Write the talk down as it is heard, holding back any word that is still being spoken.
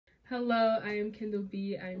Hello, I am Kendall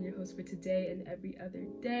B. I am your host for today and every other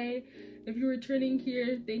day. If you're returning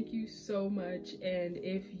here, thank you so much. And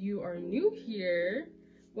if you are new here,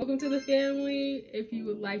 welcome to the family. If you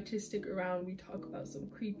would like to stick around, we talk about some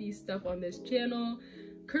creepy stuff on this channel.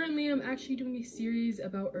 Currently, I'm actually doing a series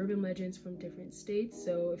about urban legends from different states.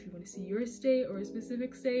 So if you want to see your state or a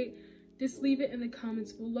specific state, just leave it in the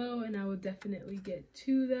comments below and I will definitely get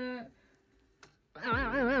to that.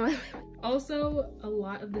 Also, a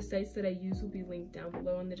lot of the sites that I use will be linked down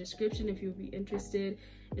below in the description if you'll be interested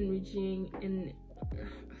in reading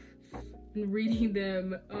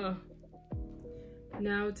them.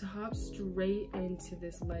 Now, to hop straight into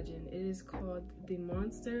this legend, it is called the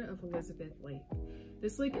Monster of Elizabeth Lake.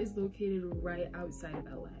 This lake is located right outside of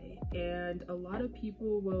LA, and a lot of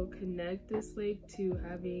people will connect this lake to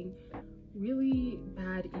having really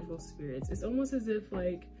bad evil spirits. It's almost as if,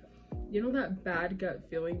 like, you know that bad gut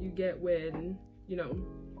feeling you get when, you know,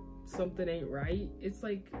 something ain't right? It's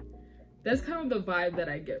like, that's kind of the vibe that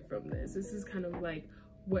I get from this. This is kind of like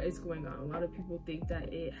what is going on. A lot of people think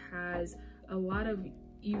that it has a lot of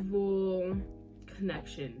evil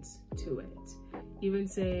connections to it. Even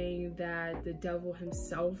saying that the devil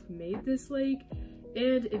himself made this lake,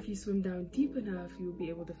 and if you swim down deep enough, you'll be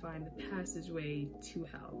able to find the passageway to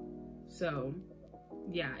hell. So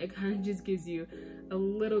yeah, it kind of just gives you a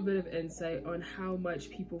little bit of insight on how much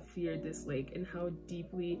people feared this lake and how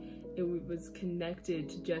deeply it was connected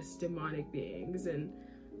to just demonic beings and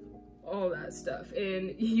all that stuff.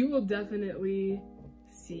 And you will definitely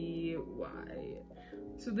see why.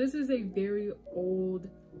 So this is a very old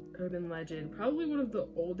urban legend, probably one of the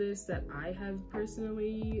oldest that I have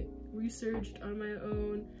personally researched on my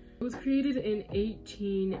own. It was created in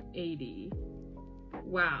 1880.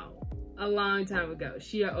 Wow. A long time ago.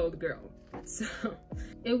 She an old girl. So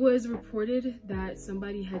it was reported that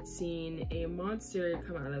somebody had seen a monster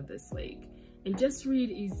come out of this lake. And just to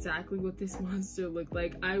read exactly what this monster looked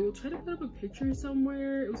like, I will try to put up a picture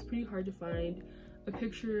somewhere. It was pretty hard to find a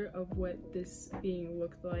picture of what this being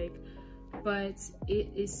looked like, but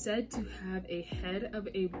it is said to have a head of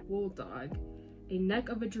a bulldog, a neck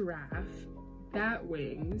of a giraffe, bat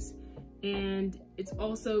wings, and it's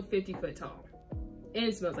also 50 foot tall. And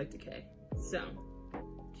it smells like decay. So,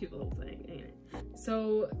 cute little thing, ain't it?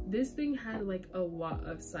 So, this thing had like a lot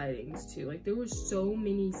of sightings too. Like, there were so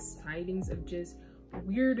many sightings of just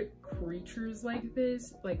weird creatures like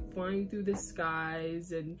this, like flying through the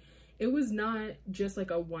skies. And it was not just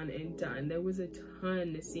like a one and done. There was a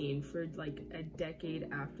ton seen for like a decade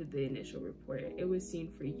after the initial report. It was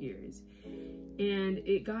seen for years. And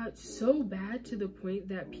it got so bad to the point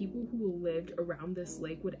that people who lived around this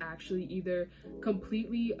lake would actually either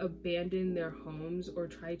completely abandon their homes or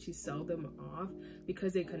try to sell them off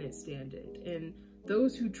because they couldn't stand it. And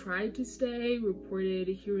those who tried to stay reported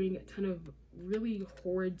hearing a ton of really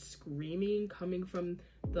horrid screaming coming from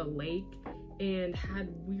the lake and had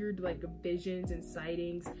weird like visions and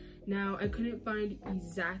sightings. Now, I couldn't find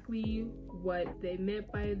exactly what they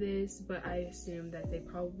meant by this, but I assume that they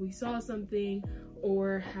probably saw something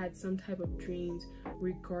or had some type of dreams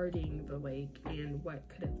regarding the lake and what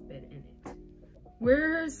could have been in it.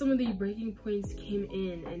 Where some of the breaking points came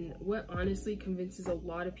in, and what honestly convinces a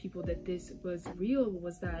lot of people that this was real,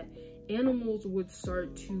 was that animals would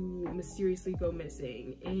start to mysteriously go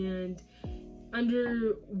missing, and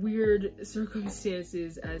under weird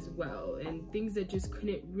circumstances as well, and things that just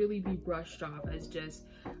couldn't really be brushed off as just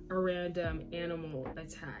a random animal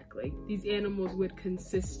attack. Like, these animals would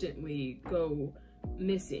consistently go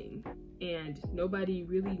missing and nobody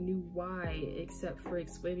really knew why, except for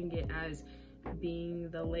explaining it as being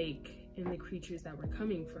the lake and the creatures that were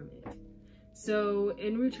coming from it. So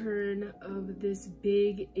in return of this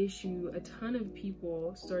big issue, a ton of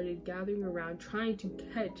people started gathering around trying to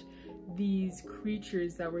catch these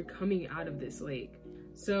creatures that were coming out of this lake.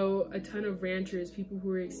 So a ton of ranchers, people who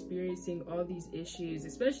were experiencing all these issues,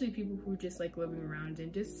 especially people who were just like living around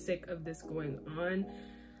and just sick of this going on,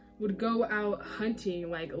 would go out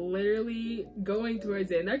hunting, like literally going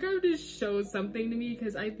towards it. And that kind of just shows something to me,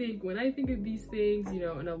 because I think when I think of these things, you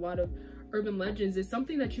know, and a lot of urban legends, it's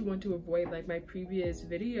something that you want to avoid. Like my previous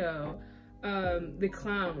video, the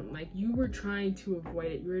clown, like you were trying to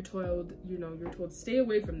avoid it. You were told, you know, you're told stay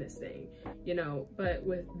away from this thing, you know. But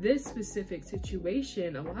with this specific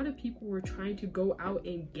situation, a lot of people were trying to go out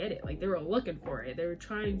and get it. Like they were looking for it. They were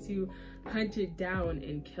trying to hunt it down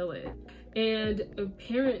and kill it. And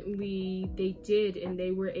apparently they did, and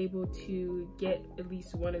they were able to get at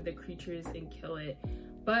least one of the creatures and kill it.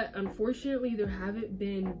 But unfortunately, there haven't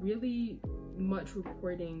been really much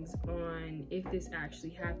reportings on if this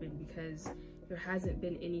actually happened, because there hasn't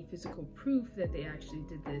been any physical proof that they actually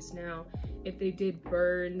did this. Now, if they did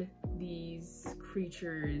burn these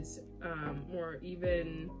creatures, or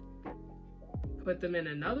even put them in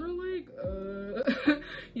another lake,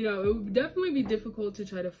 you know, it would definitely be difficult to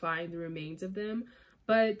try to find the remains of them,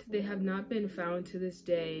 but they have not been found to this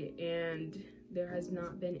day, and there has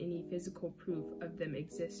not been any physical proof of them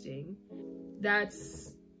existing.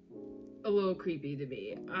 That's a little creepy to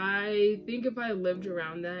me. I think if I lived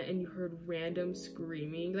around that and you heard random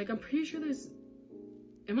screaming, like, I'm pretty sure there's,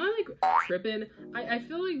 am I like tripping? I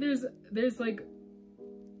feel like there's like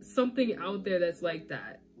something out there that's like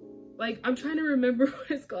that. Like, I'm trying to remember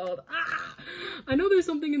what it's called. I know there's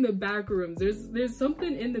something in the back rooms. There's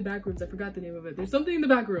something in the back rooms. I forgot the name of it. There's something in the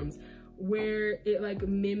back rooms where it like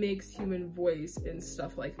mimics human voice and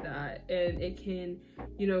stuff like that, and it can,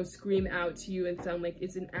 you know, scream out to you and sound like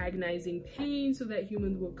it's an agonizing pain, so that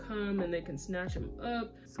humans will come and they can snatch them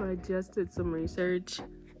up. So I just did some research.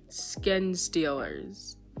 Skin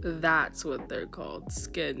stealers, that's what they're called.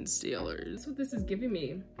 Skin stealers. That's what this is giving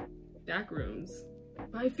me. Back rooms.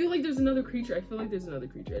 But I feel like there's another creature. I just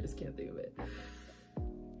can't think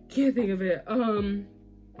of it.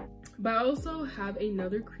 But I also have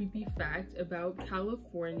another creepy fact about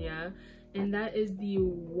California, and that is the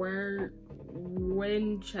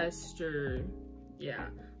Winchester,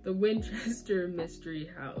 the Winchester Mystery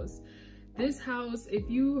House. This house, if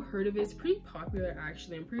you heard of it, it's pretty popular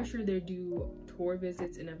actually. I'm pretty sure they do tour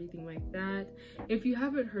visits and everything like that. If you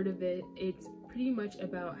haven't heard of it, it's pretty much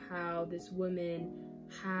about how this woman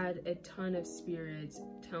had a ton of spirits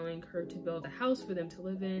telling her to build a house for them to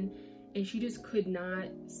live in, and she just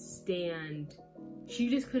couldn't stand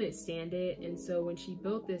it. And so when she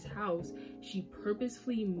built this house, she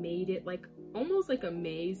purposefully made it like almost like a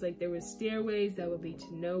maze. Like, there was stairways that would lead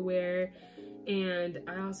to nowhere, and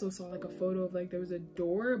I also saw like a photo of like there was a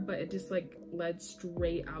door, but it just like led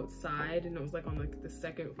straight outside, and it was like on like the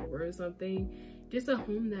second floor or something. Just a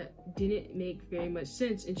home that didn't make very much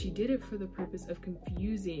sense, and she did it for the purpose of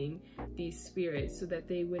confusing these spirits so that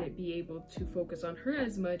they wouldn't be able to focus on her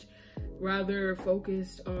as much, rather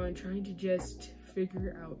focused on trying to just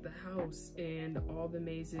figure out the house and all the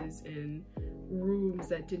mazes and rooms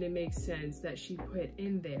that didn't make sense that she put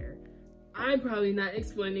in there. I'm probably not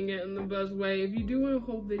explaining it in the best way. If you do want a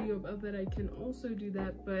whole video about that, I can also do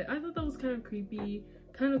that, but I thought that was kind of creepy,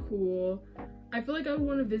 kind of cool. I feel like I would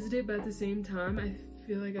want to visit it, but at the same time, I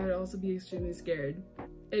feel like I would also be extremely scared.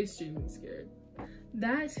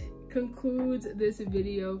 That concludes this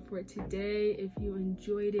video for today. If you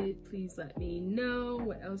enjoyed it, please let me know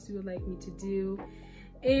what else you would like me to do.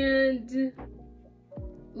 And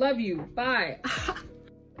love you. Bye.